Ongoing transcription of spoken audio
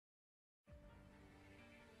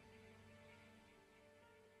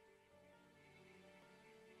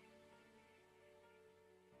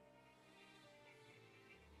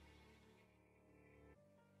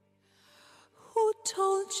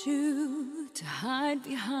you to hide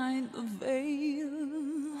behind the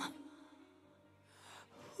veil?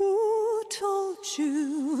 Who told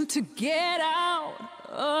you to get out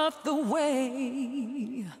of the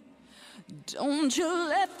way? Don't you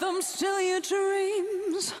let them steal your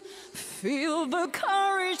dreams. Feel the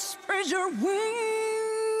courage, spread your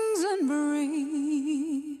wings and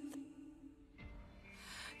breathe.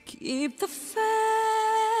 Keep the faith,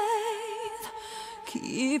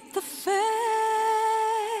 keep the faith.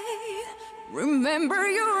 Remember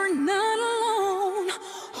you're not alone.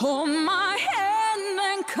 Hold my hand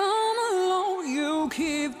and come along. You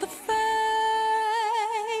keep the faith,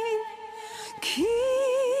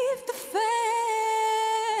 keep the faith.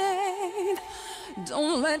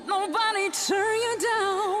 Don't let nobody turn you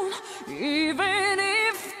down, even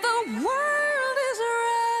if the world is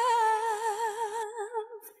rough.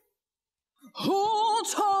 Who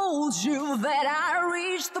told you that I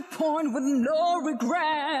reached the point with no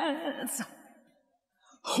regrets?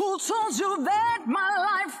 Who told you that my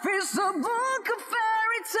life is a book of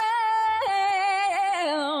fairy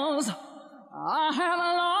tales? I have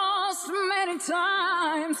lost many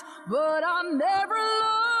times, but I'll never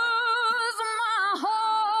lose my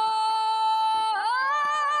hope.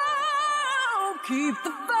 Keep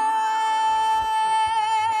the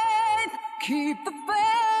faith, keep the faith.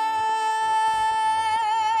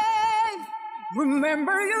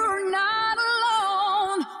 Remember you're not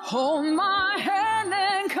alone. Hold my hand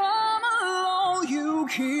and come along. You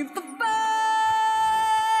keep the faith,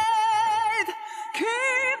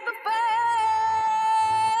 keep the faith.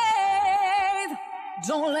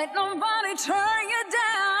 Don't let nobody turn you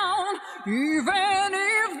down, even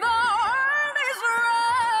if the world is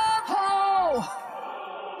rough. Oh,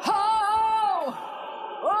 oh,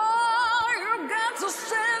 oh, you got to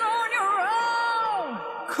stand on your own.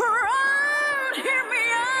 Crowd, hear me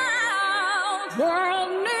out.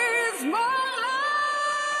 World needs more love.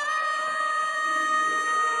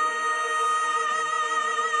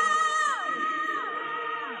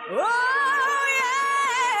 Oh,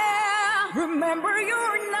 yeah. Remember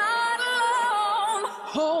you're not alone.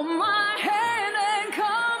 Hold my hand and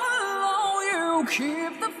come along. You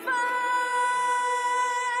keep